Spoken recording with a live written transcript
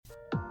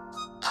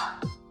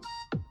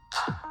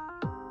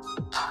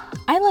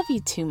I love you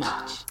too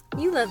much.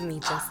 You love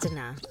me just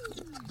enough.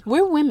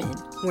 We're women.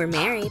 We're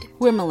married.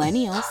 We're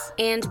millennials.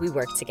 And we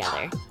work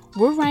together.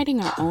 We're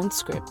writing our own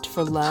script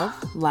for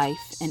love,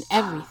 life, and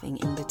everything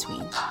in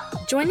between.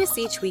 Join us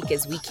each week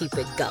as we keep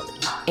it gully,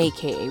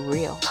 aka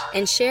real,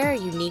 and share a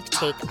unique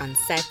take on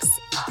sex,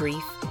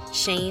 grief,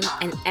 shame,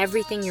 and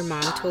everything your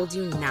mom told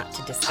you not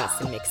to discuss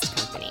in mixed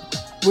company.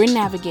 We're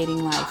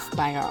navigating life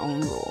by our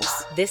own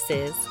rules. This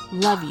is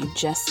Love You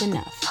Just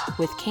Enough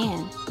with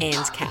Can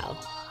and Cal.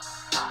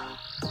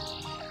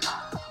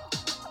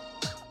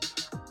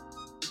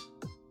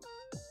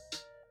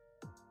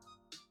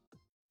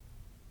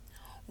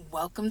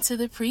 Welcome to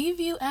the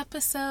preview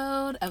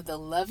episode of the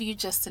Love You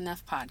Just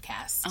Enough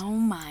podcast. Oh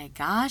my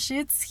gosh,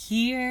 it's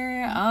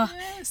here.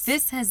 Yes.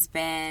 This has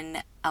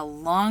been a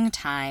long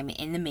time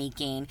in the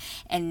making,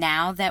 and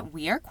now that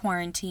we are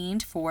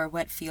quarantined for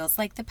what feels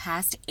like the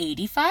past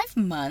 85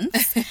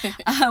 months,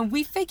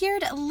 we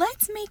figured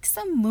let's make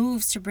some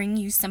moves to bring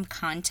you some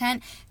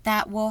content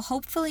that will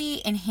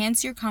hopefully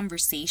enhance your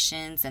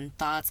conversations and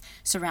thoughts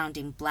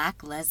surrounding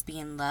Black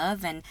lesbian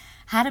love and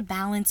how to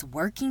balance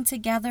working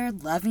together,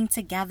 loving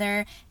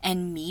together,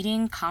 and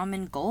meeting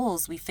common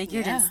goals. We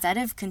figured instead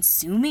of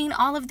consuming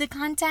all of the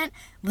content,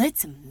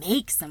 let's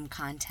make some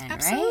content,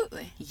 Absolutely.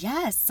 Right?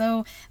 Yes,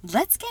 so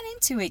let's get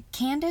into it.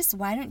 Candace,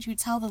 why don't you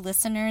tell the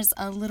listeners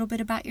a little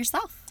bit about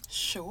yourself?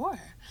 Sure.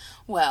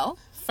 Well,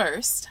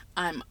 first,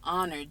 I'm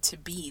honored to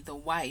be the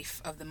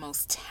wife of the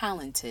most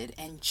talented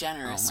and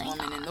generous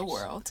woman in the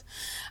world.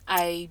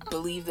 I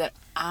believe that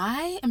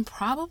I am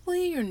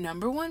probably your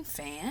number one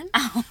fan.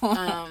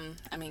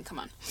 I mean, come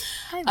on.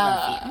 I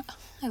love you.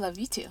 I love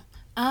you too.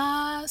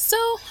 So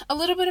a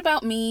little bit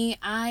about me.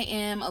 I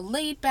am a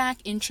laid-back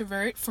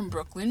introvert from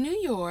Brooklyn, New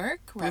York.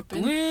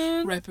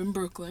 Reppin'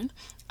 Brooklyn.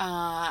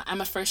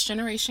 I'm a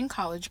first-generation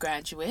college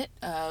graduate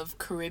of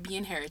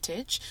Caribbean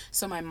heritage.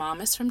 So my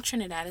mom is from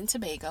Trinidad and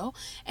Tobago,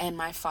 and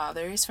my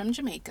father is from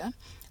Jamaica.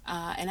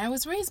 And I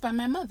was raised by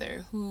my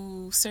mother,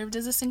 who served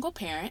as a single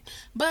parent,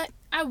 but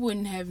I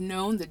wouldn't have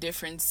known the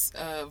difference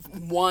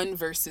of one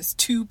versus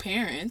two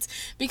parents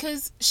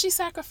because she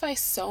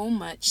sacrificed so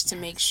much to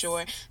make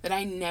sure that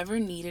I never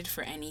needed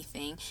for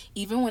anything,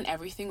 even when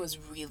everything was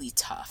really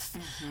tough.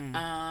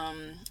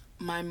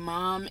 My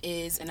mom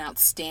is an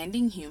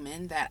outstanding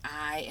human that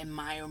I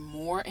admire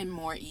more and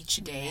more each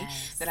day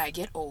that I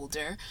get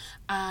older.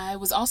 I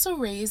was also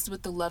raised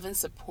with the love and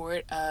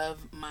support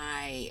of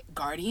my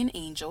guardian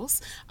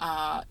angels,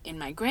 and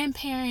my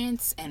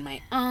grandparents and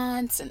my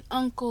aunts and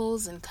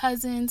uncles and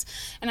cousins,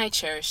 and I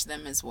cherish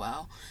them as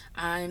well.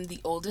 I'm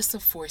the oldest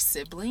of 4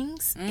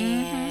 siblings.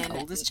 And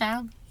oldest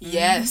child?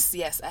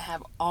 Yes, I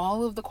have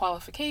all of the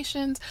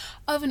qualifications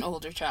of an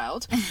older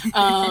child.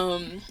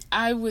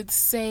 I would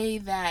say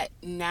that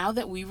now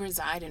that we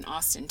reside in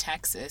Austin,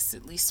 Texas,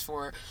 at least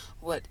for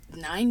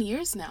 9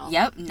 years now?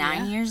 Yep,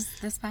 9 years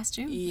this past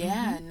June.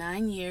 Yeah,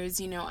 9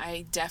 years. You know,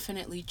 I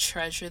definitely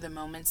treasure the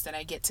moments that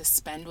I get to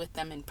spend with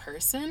them in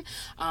person,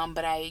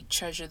 but I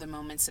treasure the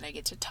moments that I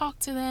get to talk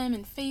to them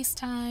and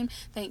FaceTime.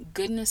 Thank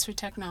goodness for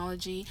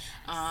technology,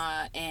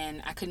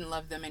 and I couldn't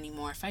love them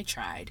anymore if I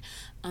tried.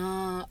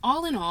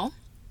 All in all,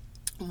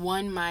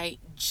 one might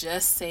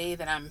just say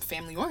that I'm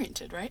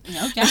family-oriented, right?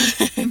 Okay.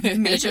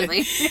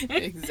 Majorly.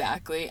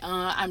 Exactly.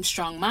 I'm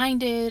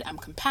strong-minded. I'm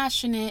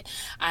compassionate.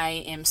 I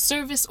am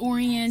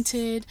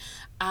service-oriented.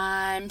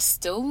 I'm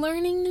still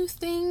learning new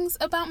things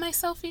about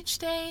myself each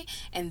day,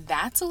 and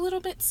that's a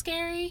little bit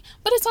scary,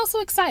 but it's also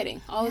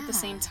exciting all at the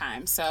same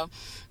time. So,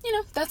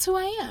 that's who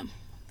I am.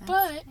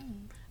 But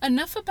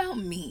enough about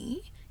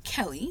me.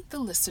 Kelly, the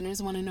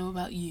listeners want to know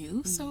about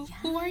you, so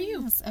who are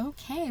you?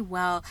 Okay,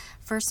 well,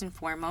 first and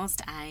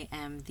foremost, I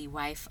am the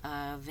wife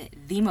of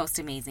the most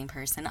amazing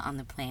person on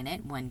the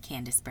planet, one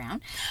Candace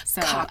Brown.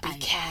 So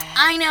Copycat.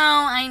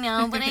 I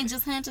know, but I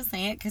just had to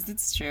say it because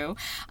it's true.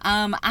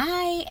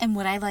 I am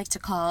what I like to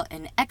call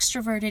an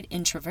extroverted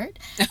introvert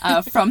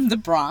from the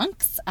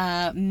Bronx.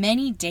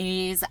 Many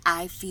days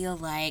I feel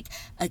like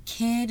a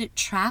kid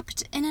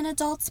trapped in an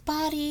adult's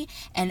body,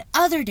 and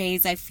other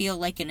days I feel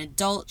like an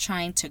adult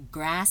trying to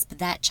grasp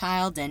that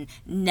child and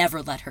never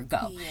let her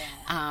go.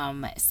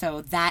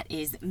 So that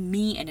is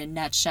me in a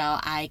nutshell.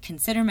 I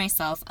consider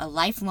myself a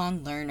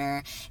lifelong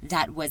learner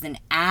that was an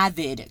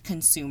avid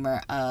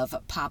consumer of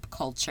pop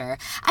culture.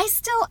 I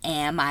still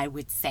am, I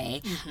would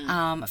say.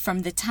 From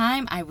the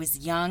time I was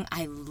young,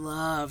 I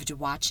loved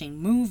watching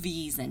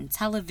movies and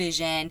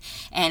television,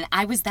 and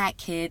I was that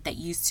kid that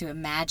used to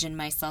imagine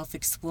myself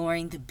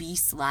exploring the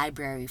Beast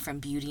library from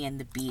Beauty and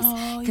the Beast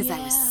because I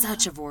was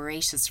such a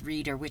voracious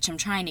reader, which I'm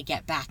trying to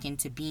get back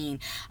into being.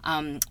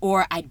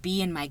 Or I'd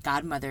be in my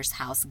godmother's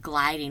house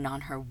gliding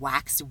on her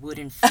waxed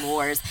wooden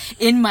floors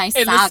in my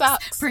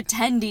socks,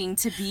 pretending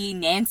to be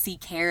Nancy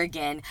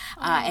Kerrigan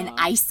and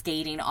ice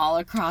skating all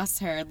across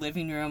her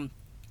living room.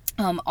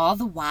 All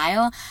the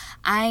while,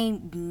 I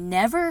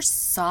never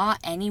saw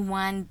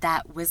anyone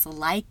that was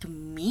like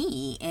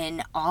me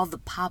in all the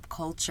pop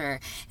culture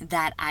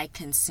that I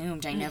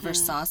consumed. I never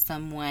saw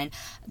someone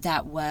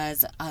that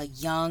was a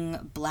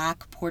young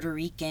Black, Puerto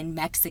Rican,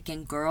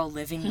 Mexican girl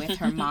living with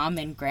her mom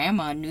and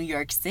grandma in New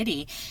York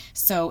City.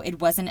 So it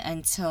wasn't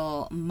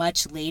until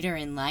much later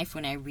in life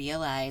when I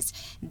realized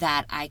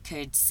that I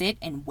could sit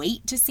and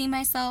wait to see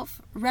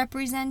myself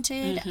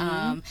represented,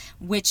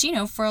 which, you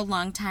know, for a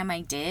long time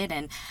I did.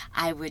 And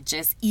I would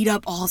just eat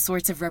up all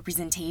sorts of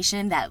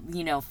representation that,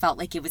 you know, felt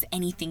like it was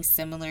anything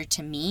similar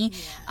to me,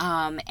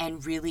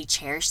 and really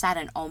cherish that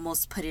and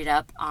almost put it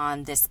up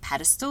on this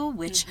pedestal,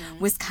 which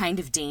was kind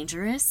of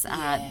dangerous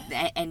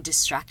and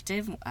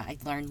destructive, I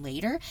learned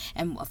later,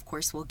 and of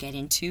course we'll get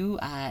into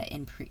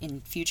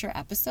in future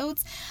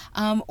episodes.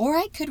 Or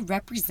I could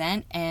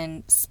represent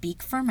and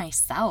speak for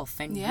myself,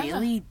 and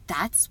really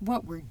that's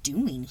what we're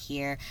doing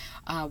here.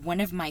 One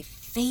of my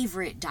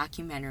favorite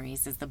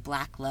documentaries is the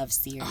Black Love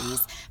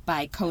series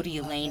by Cody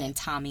Elaine and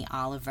Tommy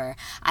Oliver.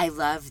 I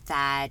love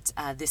that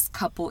this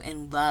couple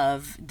in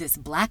love, this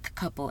Black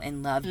couple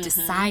in love,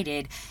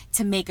 decided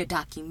to make a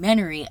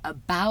documentary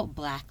about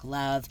Black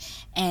love,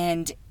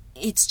 and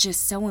it's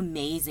just so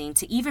amazing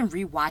to even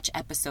rewatch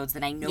episodes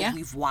that I know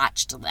we've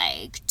watched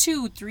like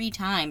 2-3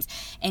 times,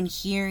 and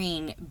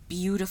hearing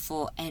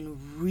beautiful and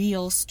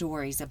real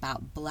stories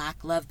about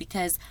Black love,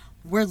 because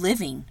we're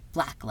living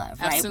Black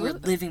love, right? Absolutely.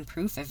 We're living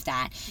proof of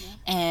that.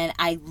 And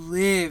I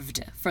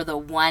lived for the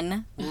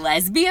one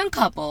lesbian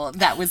couple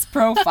that was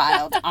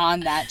profiled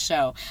on that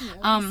show.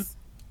 And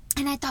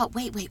I thought,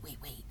 wait.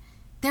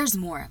 There's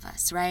more of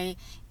us, right?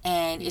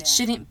 And it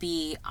shouldn't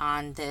be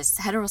on this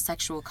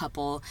heterosexual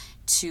couple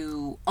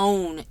to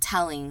own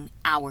telling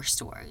our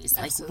stories.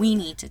 Absolutely. Like, we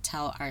need to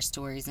tell our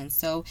stories. And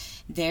so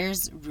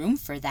there's room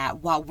for that.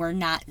 While we're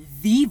not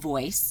the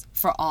voice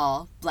for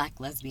all Black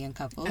lesbian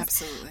couples,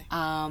 absolutely,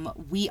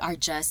 we are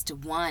just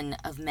one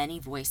of many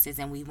voices,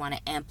 and we want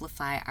to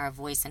amplify our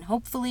voice and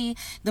hopefully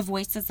the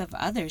voices of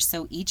others.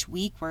 So each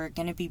week we're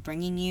going to be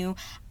bringing you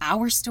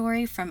our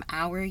story from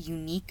our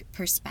unique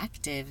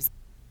perspectives.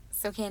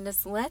 So,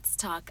 Candace, let's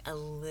talk a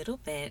little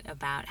bit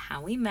about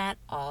how we met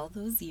all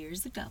those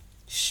years ago.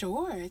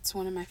 Sure, it's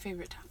one of my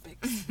favorite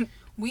topics.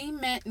 We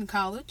met in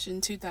college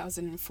in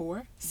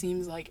 2004.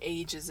 Seems like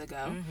ages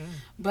ago.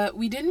 But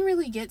we didn't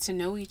really get to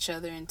know each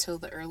other until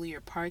the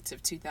earlier parts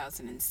of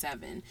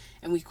 2007,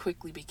 and we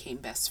quickly became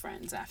best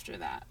friends after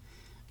that.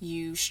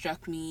 You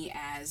struck me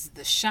as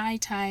the shy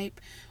type,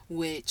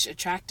 which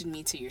attracted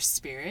me to your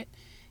spirit.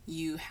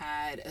 You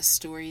had a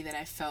story that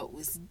I felt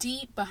was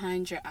deep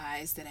behind your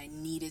eyes that I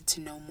needed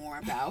to know more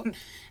about.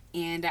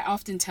 And I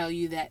often tell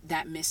you that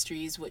that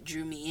mystery is what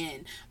drew me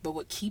in. But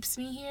what keeps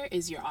me here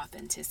is your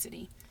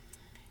authenticity.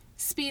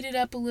 Speed it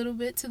up a little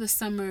bit to the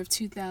summer of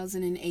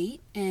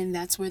 2008, and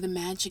that's where the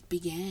magic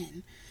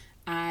began.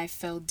 I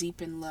fell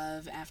deep in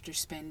love after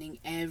spending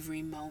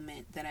every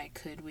moment that I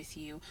could with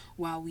you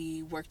while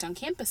we worked on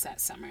campus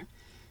that summer.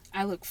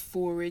 I look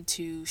forward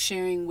to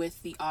sharing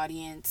with the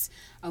audience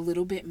a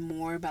little bit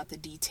more about the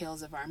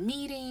details of our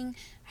meeting,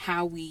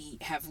 how we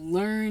have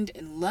learned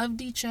and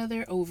loved each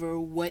other over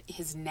what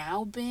has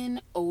now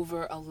been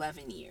over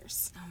 11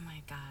 years. Oh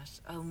my gosh,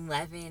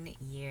 11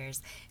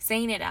 years.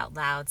 Saying it out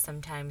loud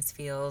sometimes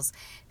feels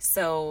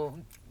so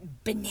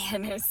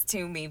bananas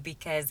to me,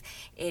 because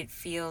it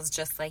feels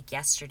just like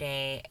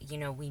yesterday. You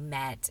know, we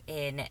met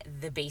in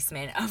the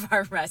basement of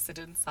our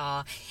residence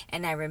hall,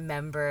 and I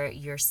remember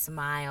your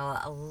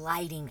smile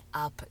lighting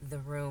up the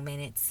room,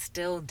 and it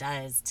still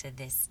does to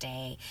this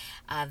day.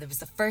 That was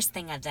the first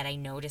thing that I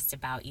noticed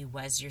about you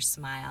was your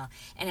smile,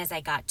 and as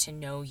I got to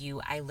know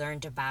you, I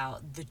learned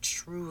about the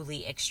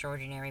truly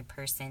extraordinary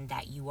person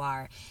that you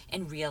are,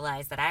 and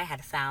realized that I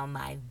had found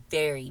my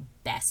very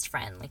best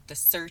friend. Like, the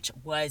search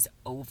was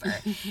over.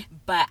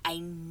 But I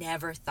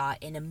never thought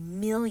in a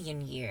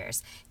million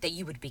years that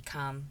you would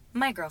become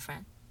my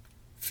girlfriend,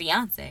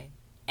 fiance,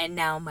 and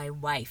now my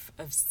wife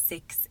of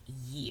 6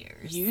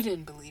 years. You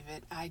didn't believe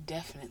it. I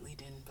definitely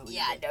didn't believe it.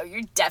 Yeah, no,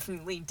 you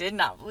definitely did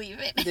not believe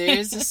it.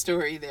 There's a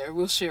story there.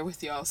 We'll share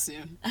with y'all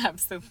soon.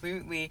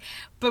 Absolutely.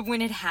 But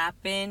when it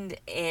happened,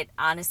 it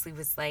honestly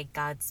was like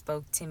God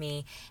spoke to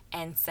me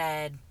and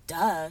said,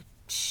 duh,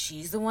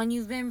 she's the one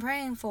you've been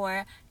praying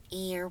for.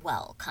 You're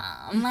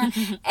welcome.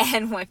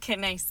 And what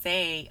can I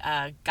say?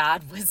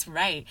 God was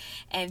right.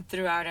 And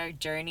throughout our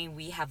journey,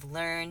 we have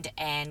learned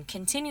and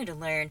continue to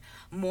learn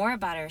more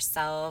about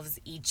ourselves,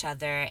 each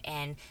other,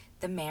 and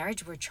the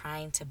marriage we're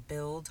trying to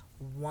build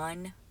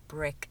one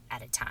brick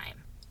at a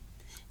time.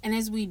 And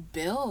as we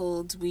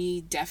build,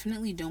 we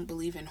definitely don't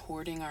believe in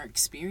hoarding our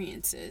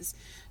experiences.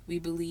 We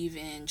believe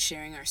in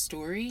sharing our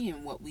story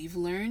and what we've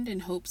learned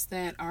in hopes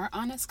that our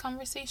honest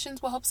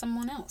conversations will help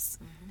someone else.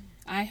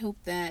 I hope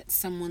that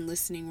someone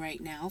listening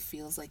right now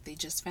feels like they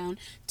just found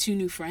 2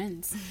 new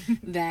friends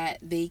that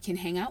they can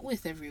hang out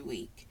with every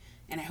week.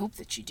 And I hope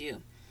that you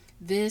do.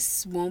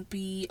 This won't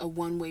be a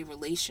one-way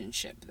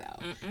relationship,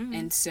 though.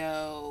 And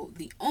so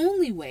the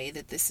only way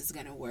that this is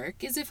going to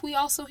work is if we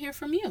also hear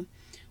from you.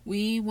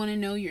 We want to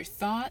know your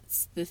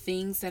thoughts, the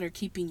things that are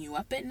keeping you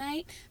up at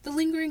night, the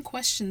lingering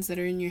questions that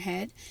are in your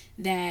head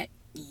that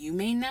you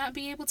may not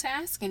be able to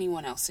ask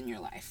anyone else in your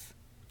life.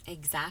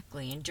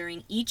 Exactly. And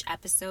during each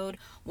episode,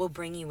 we'll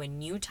bring you a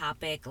new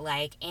topic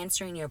like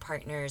answering your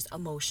partner's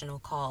emotional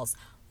calls.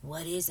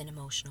 What is an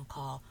emotional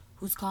call?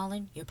 Who's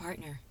calling? Your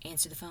partner.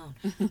 Answer the phone.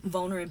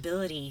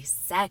 Vulnerability,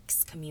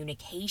 sex,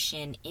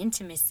 communication,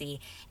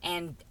 intimacy,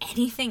 and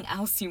anything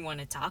else you want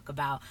to talk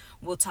about.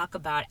 We'll talk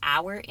about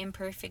our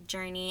imperfect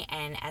journey,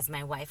 and as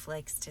my wife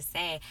likes to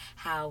say,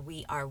 how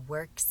we are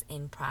works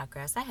in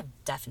progress. I have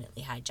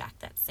definitely hijacked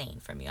that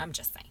saying from you. I'm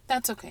just saying.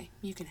 That's okay.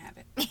 You can have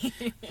it.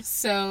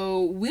 So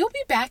we'll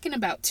be back in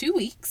about 2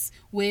 weeks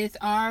with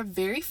our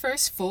very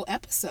first full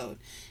episode.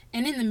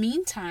 And in the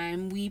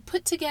meantime, we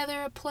put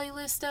together a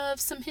playlist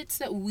of some hits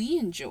that we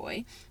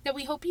enjoy that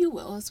we hope you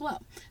will as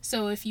well.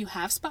 So if you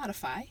have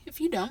Spotify, if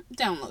you don't,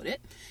 download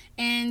it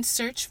and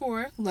search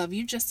for Love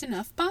You Just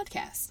Enough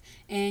podcast.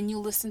 And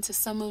you'll listen to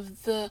some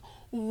of the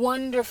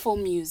wonderful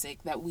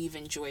music that we've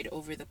enjoyed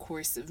over the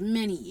course of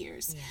many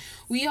years. Yes.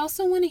 We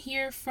also want to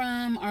hear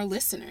from our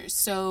listeners.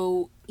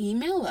 So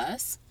email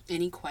us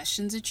any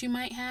questions that you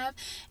might have,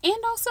 and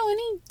also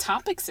any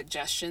topic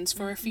suggestions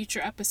for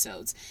future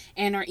episodes.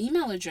 And our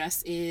email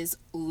address is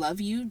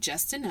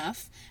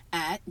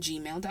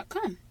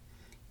loveyoujustenough@gmail.com.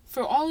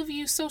 For all of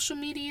you social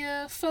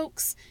media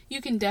folks,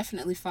 you can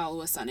definitely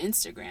follow us on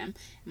Instagram.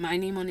 My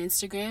name on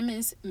Instagram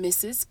is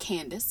Mrs.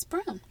 Candace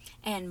Brown.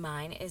 And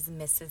mine is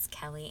Mrs.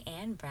 Kelly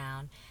Ann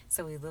Brown.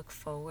 So we look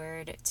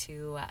forward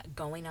to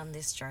going on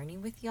this journey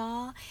with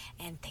y'all.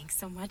 And thanks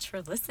so much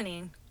for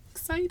listening.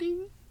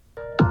 Exciting.